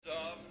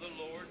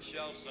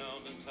shall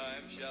sound and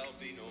time shall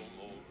be no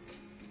more,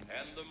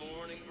 and the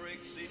morning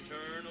breaks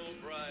eternal,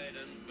 bright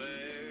and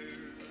fair,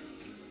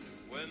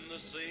 when the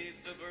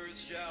saved of earth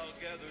shall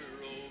gather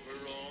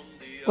over on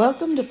the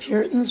Welcome to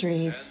Puritans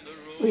Read,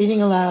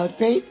 reading aloud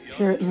great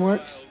Puritan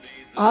works,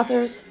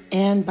 authors,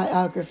 and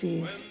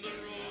biographies.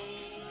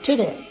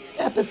 Today,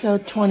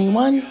 episode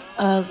 21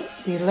 of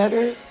The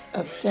Letters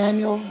of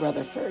Samuel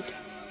Rutherford.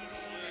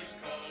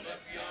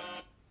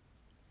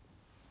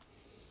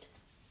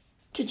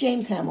 To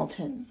James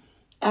Hamilton,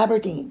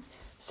 Aberdeen,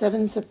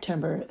 7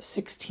 September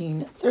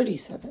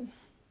 1637.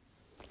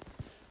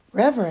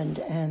 Reverend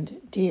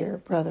and dear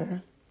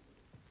brother,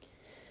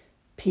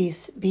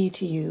 peace be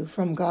to you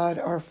from God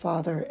our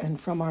Father and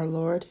from our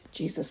Lord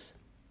Jesus.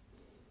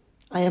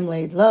 I am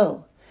laid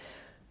low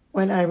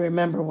when I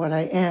remember what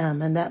I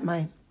am, and that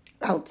my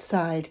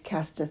outside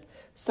casteth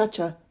such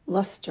a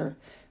lustre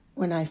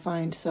when I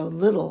find so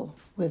little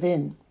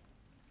within.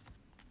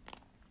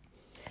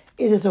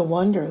 It is a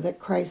wonder that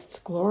Christ's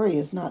glory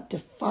is not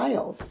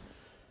defiled,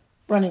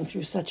 running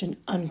through such an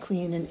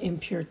unclean and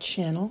impure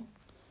channel.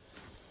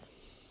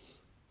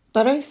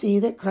 But I see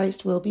that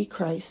Christ will be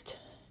Christ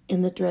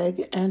in the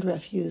dreg and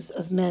refuse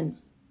of men.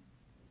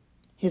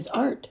 His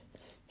art,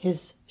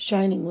 his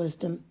shining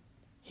wisdom,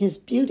 his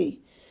beauty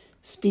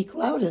speak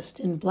loudest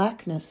in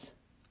blackness,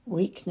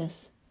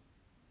 weakness,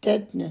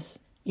 deadness,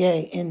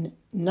 yea, in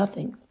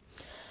nothing.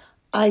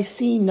 I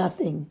see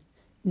nothing,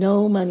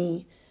 no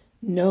money,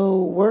 no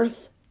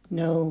worth,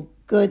 no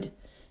good,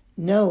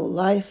 no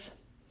life,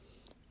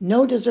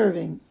 no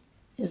deserving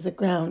is the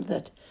ground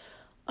that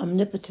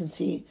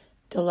omnipotency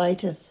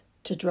delighteth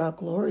to draw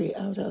glory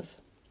out of.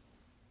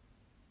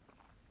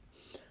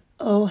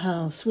 Oh,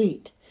 how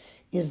sweet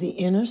is the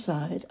inner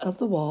side of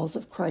the walls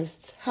of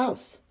Christ's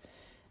house,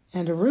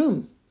 and a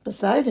room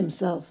beside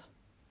himself.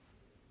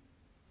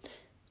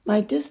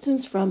 My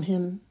distance from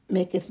him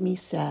maketh me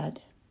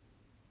sad.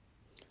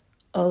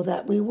 Oh,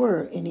 that we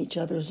were in each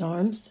other's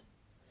arms.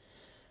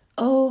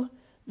 Oh,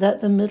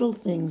 that the middle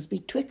things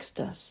betwixt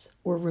us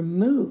were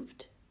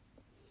removed.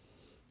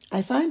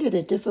 I find it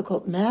a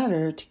difficult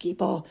matter to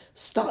keep all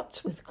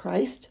stouts with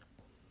Christ.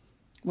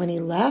 When he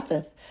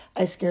laugheth,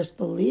 I scarce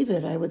believe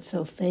it, I would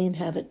so fain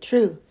have it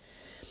true.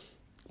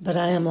 But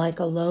I am like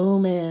a low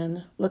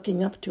man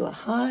looking up to a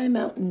high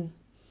mountain,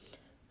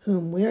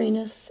 whom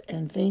weariness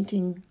and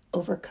fainting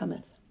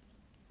overcometh.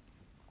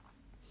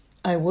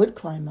 I would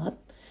climb up,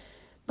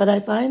 but I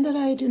find that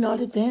I do not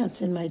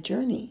advance in my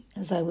journey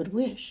as I would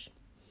wish.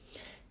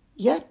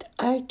 Yet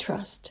I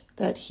trust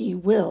that he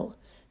will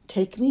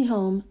take me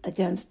home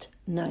against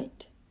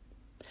night.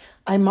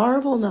 I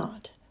marvel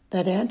not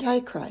that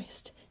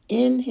Antichrist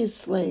in his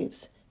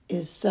slaves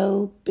is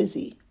so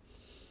busy.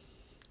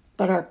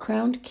 But our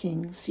crowned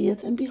King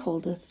seeth and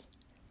beholdeth,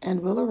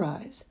 and will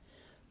arise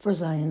for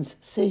Zion's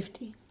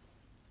safety.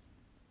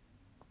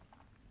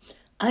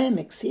 I am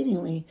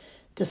exceedingly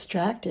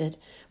distracted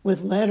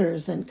with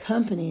letters and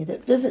company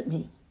that visit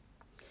me.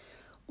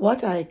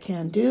 What I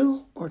can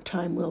do, or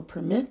time will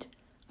permit,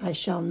 I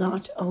shall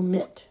not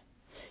omit.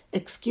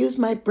 Excuse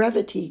my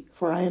brevity,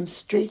 for I am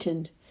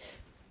straitened.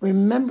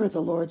 Remember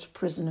the Lord's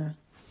prisoner.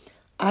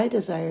 I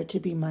desire to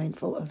be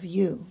mindful of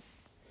you.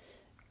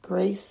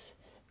 Grace,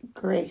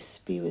 grace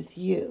be with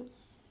you.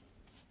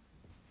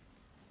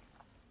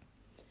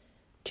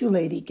 To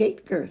Lady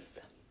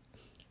Gategirth,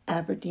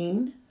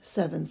 Aberdeen,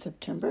 7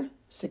 September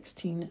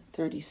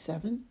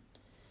 1637.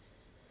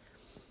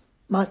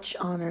 Much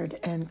honored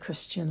and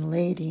Christian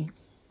lady,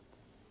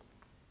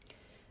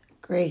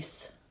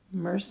 grace,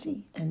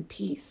 mercy, and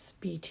peace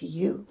be to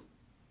you.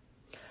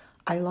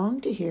 I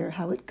long to hear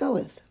how it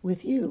goeth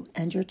with you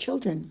and your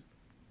children.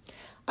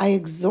 I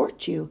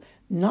exhort you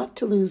not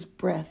to lose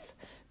breath,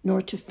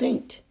 nor to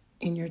faint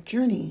in your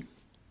journey.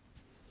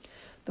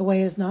 The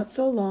way is not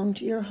so long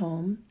to your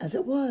home as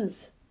it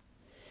was.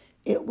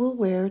 It will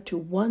wear to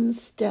one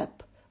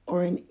step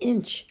or an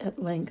inch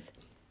at length,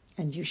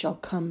 and you shall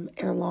come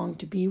ere long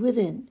to be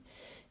within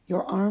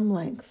your arm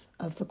length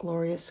of the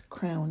glorious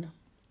crown.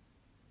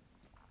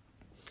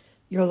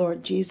 Your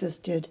Lord Jesus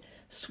did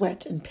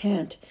sweat and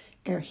pant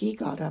ere he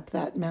got up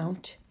that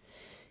mount.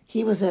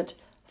 He was at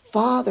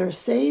 "Father,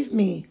 save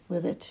me"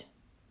 with it.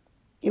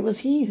 It was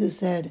he who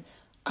said,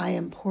 I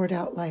am poured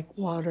out like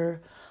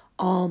water,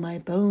 all my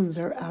bones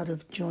are out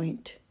of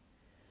joint.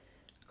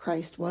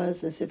 Christ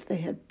was as if they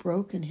had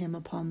broken him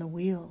upon the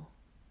wheel.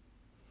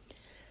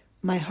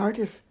 My heart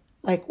is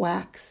like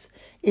wax,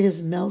 it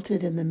is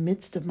melted in the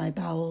midst of my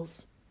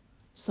bowels.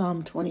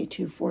 Psalm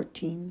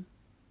 22:14.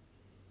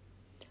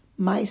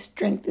 My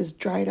strength is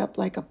dried up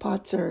like a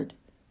potsherd.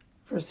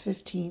 Verse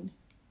 15.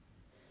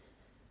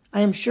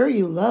 I am sure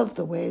you love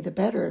the way the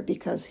better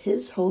because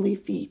his holy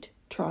feet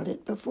trod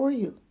it before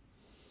you.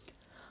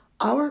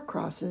 Our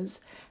crosses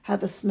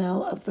have a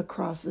smell of the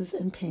crosses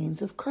and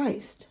pains of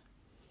Christ.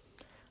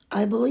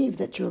 I believe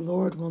that your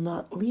Lord will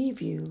not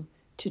leave you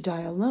to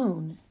die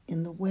alone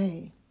in the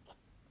way.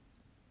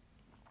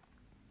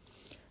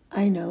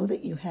 I know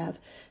that you have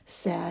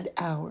sad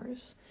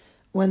hours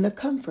when the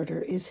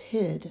Comforter is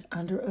hid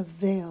under a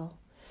veil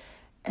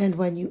And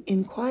when you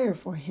inquire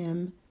for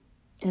him,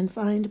 and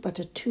find but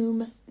a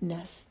tomb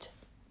nest.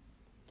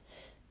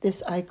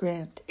 This I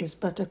grant is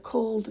but a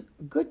cold,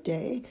 good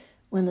day,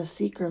 when the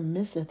seeker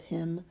misseth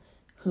him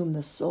whom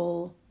the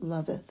soul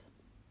loveth.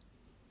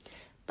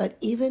 But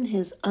even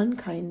his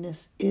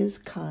unkindness is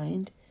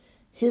kind,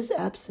 his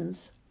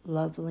absence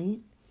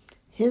lovely,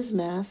 his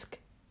mask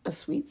a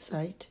sweet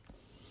sight,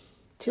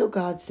 till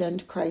God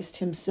send Christ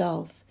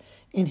himself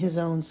in his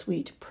own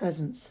sweet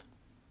presence.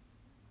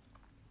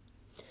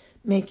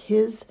 Make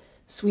his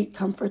sweet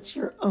comforts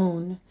your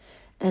own,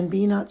 and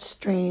be not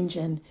strange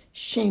and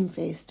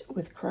shamefaced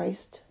with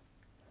Christ.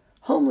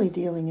 Homely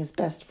dealing is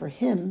best for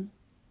him,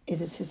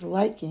 it is his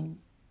liking.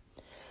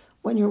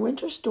 When your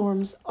winter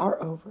storms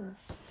are over,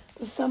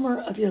 the summer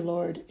of your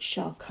Lord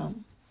shall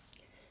come.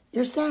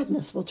 Your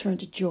sadness will turn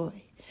to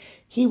joy.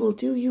 He will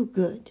do you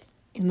good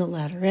in the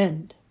latter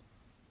end.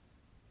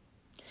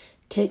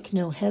 Take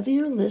no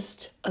heavier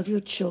list of your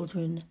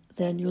children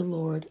than your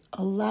Lord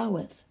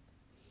alloweth.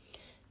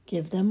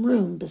 Give them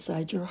room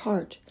beside your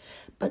heart,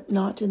 but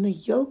not in the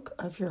yoke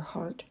of your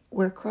heart,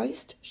 where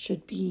Christ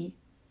should be.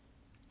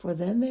 For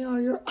then they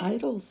are your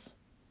idols,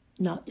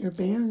 not your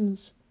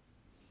bairns.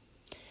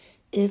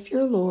 If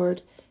your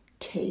Lord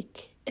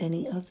take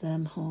any of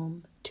them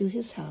home to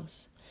his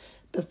house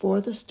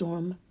before the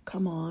storm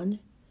come on,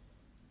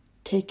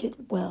 take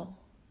it well.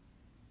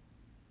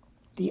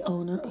 The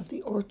owner of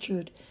the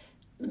orchard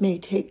may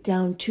take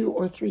down 2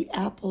 or 3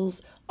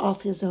 apples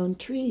off his own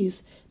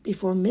trees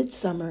before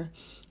midsummer,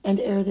 and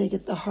ere they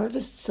get the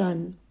harvest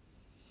sun.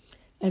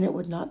 And it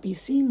would not be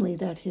seemly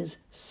that his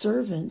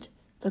servant,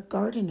 the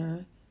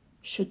gardener,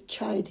 should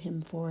chide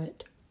him for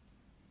it.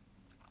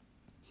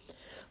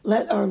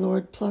 Let our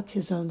Lord pluck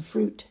his own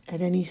fruit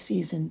at any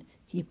season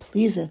he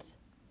pleaseth.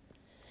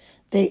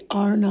 They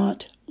are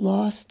not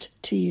lost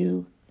to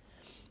you,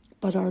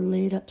 but are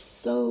laid up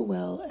so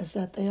well as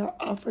that they are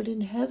offered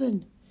in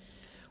heaven,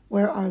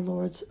 where our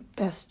Lord's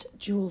best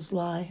jewels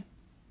lie.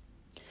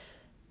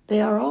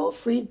 They are all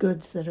free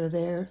goods that are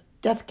there.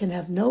 Death can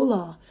have no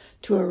law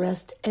to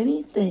arrest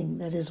anything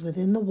that is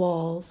within the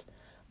walls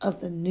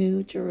of the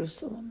New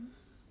Jerusalem.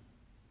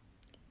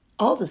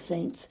 All the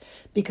saints,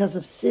 because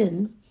of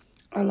sin,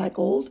 are like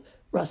old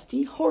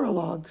rusty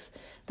horologs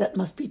that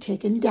must be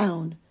taken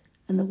down,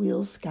 and the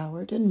wheels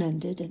scoured and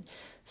mended and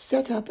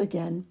set up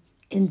again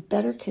in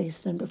better case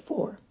than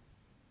before.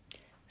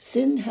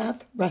 Sin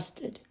hath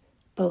rusted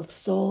both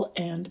soul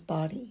and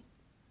body.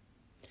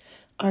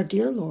 Our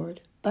dear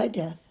Lord, by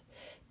death,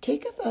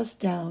 taketh us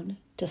down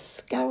to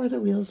scour the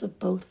wheels of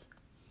both,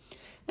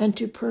 and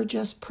to purge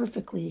us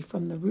perfectly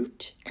from the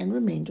root and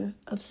remainder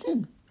of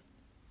sin.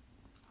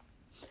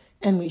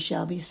 And we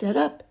shall be set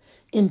up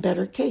in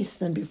better case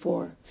than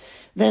before.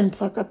 Then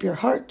pluck up your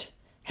heart.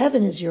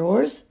 Heaven is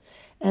yours,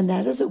 and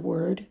that is a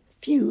word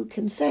few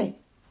can say.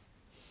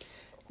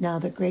 Now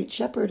the great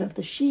shepherd of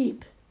the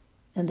sheep,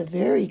 and the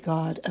very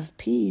God of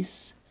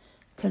peace,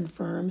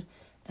 confirm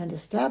and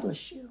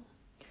establish you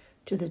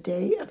to the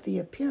day of the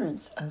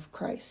appearance of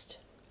Christ,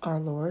 our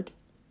Lord.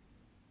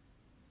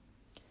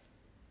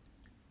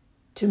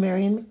 To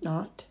Marion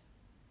McNaught,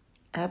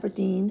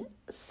 Aberdeen,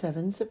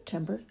 7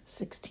 September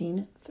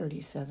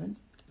 1637.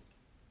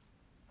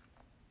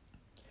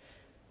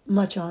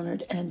 Much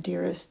honored and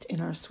dearest in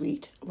our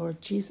sweet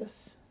Lord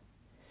Jesus,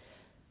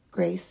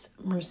 grace,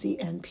 mercy,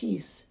 and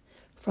peace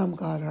from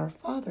God our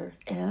Father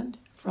and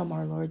from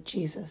our Lord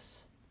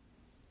Jesus.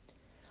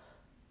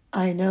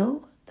 I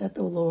know that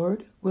the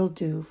Lord will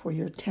do for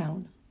your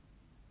town.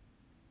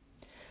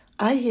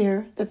 I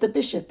hear that the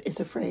bishop is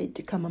afraid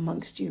to come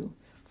amongst you,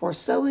 for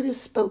so it is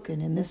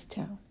spoken in this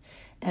town,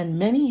 and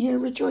many here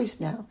rejoice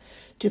now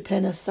to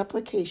pen a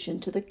supplication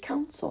to the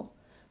council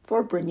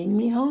for bringing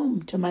me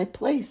home to my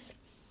place,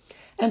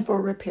 and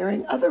for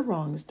repairing other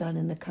wrongs done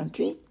in the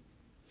country.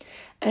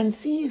 And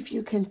see if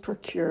you can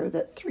procure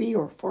that 300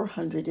 or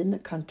 400 in the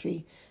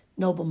country,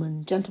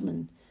 noblemen,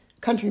 gentlemen,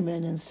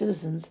 countrymen, and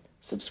citizens,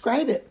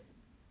 subscribe it.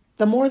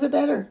 The more the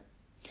better.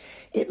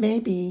 It may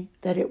be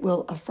that it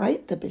will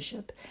affright the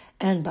bishop,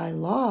 and by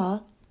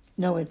law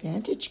no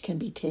advantage can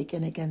be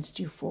taken against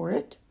you for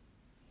it.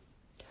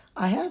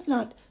 I have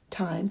not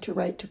time to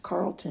write to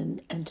Carleton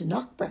and to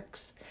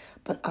Knockbrex,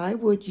 but I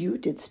would you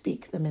did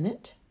speak the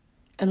minute,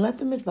 and let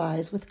them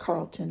advise with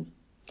Carleton.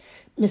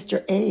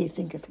 Mr. A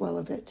thinketh well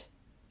of it,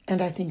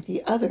 and I think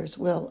the others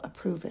will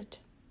approve it.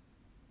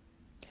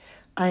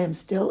 I am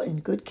still in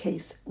good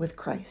case with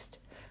Christ.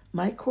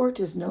 My court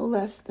is no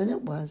less than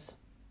it was.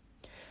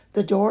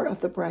 The door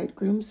of the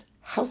bridegroom's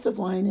house of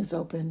wine is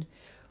open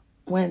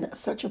when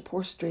such a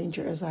poor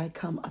stranger as I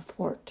come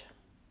athwart.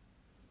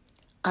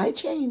 I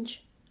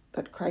change,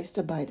 but Christ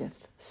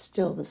abideth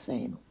still the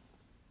same.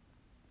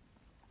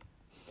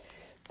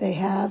 They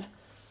have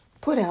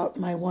put out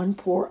my one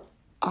poor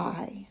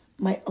eye,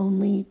 my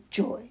only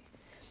joy,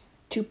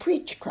 to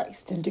preach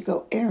Christ and to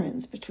go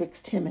errands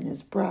betwixt him and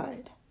his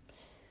bride.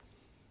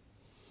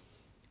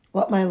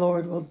 What my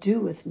Lord will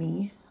do with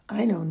me,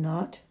 I know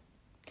not.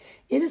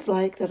 It is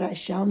like that I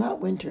shall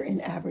not winter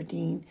in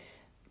Aberdeen,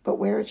 but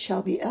where it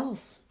shall be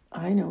else,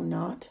 I know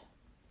not.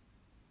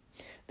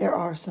 There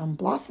are some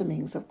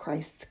blossomings of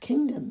Christ's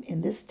kingdom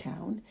in this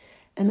town,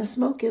 and the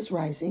smoke is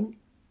rising,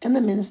 and the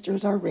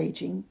ministers are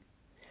raging.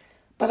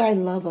 But I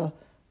love a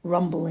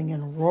rumbling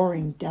and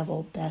roaring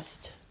devil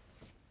best.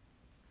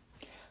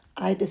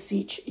 I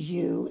beseech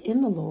you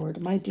in the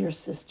Lord, my dear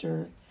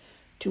sister,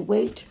 to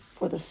wait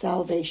for the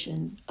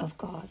salvation of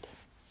God.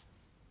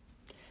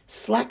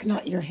 Slack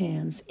not your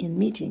hands in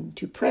meeting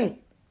to pray.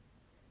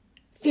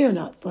 Fear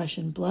not flesh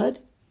and blood.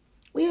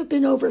 We have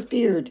been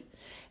overfeared,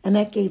 and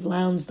that gave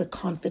Lowndes the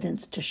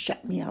confidence to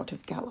shut me out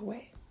of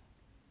Galloway.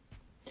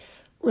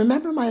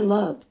 Remember my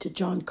love to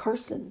John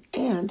Carson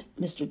and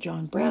Mr.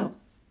 John Brown.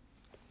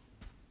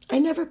 I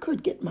never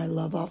could get my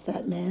love off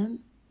that man.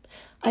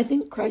 I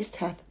think Christ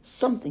hath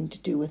something to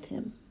do with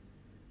him.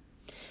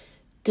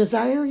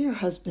 Desire your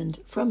husband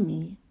from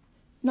me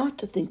not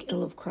to think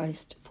ill of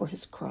Christ for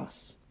his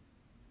cross.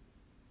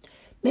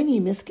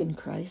 Many misken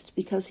Christ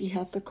because he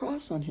hath the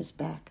cross on his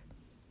back,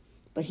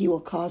 but he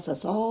will cause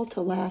us all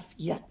to laugh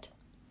yet.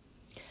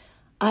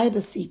 I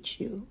beseech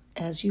you,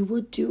 as you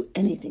would do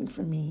anything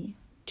for me,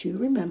 to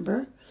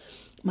remember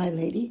my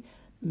Lady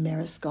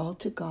Marischal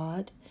to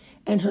God,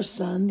 and her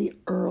son, the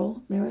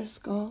Earl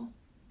Marischal,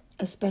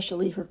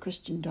 especially her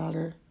Christian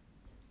daughter,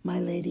 my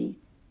Lady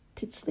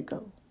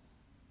Pitsligo.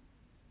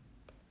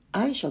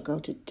 I shall go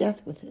to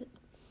death with it,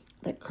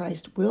 that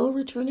Christ will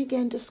return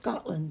again to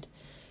Scotland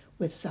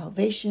with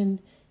salvation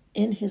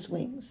in his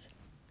wings,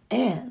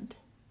 and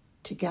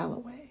to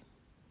Galloway.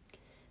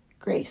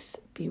 Grace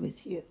be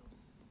with you.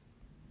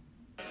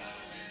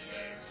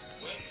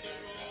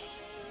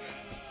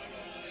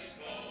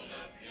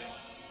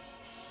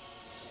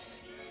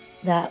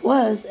 That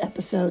was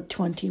episode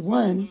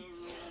 21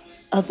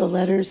 of the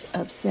Letters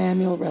of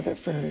Samuel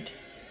Rutherford.